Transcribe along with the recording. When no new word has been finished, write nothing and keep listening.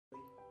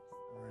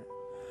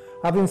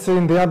Having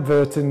seen the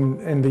advert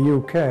in the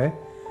UK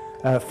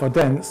for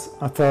Dentzz,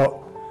 I thought,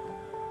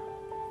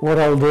 what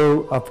I'll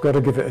do, I've got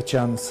to give it a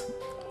chance.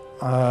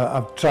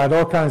 I've tried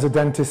all kinds of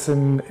dentists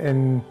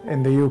in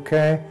the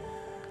UK,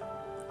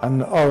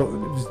 and it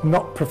was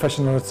not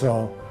professional at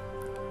all.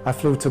 I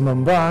flew to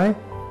Mumbai.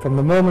 From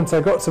the moment I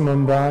got to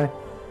Mumbai,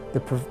 the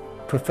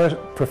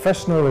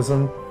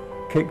professionalism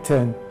kicked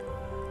in.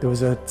 There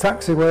was a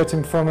taxi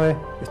waiting for me.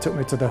 It took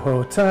me to the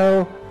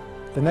hotel.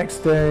 The next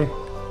day,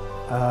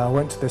 I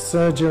went to the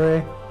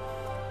surgery.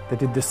 They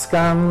did the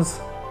scans,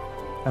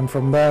 and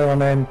from there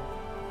on in,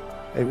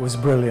 it was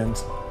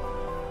brilliant.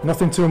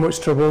 Nothing too much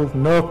trouble,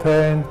 no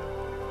pain,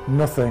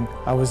 nothing.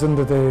 I was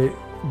under the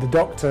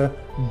doctor,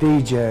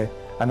 DJ,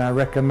 and I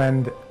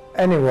recommend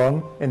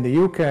anyone in the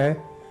UK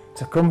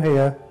to come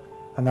here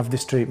and have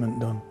this treatment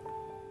done.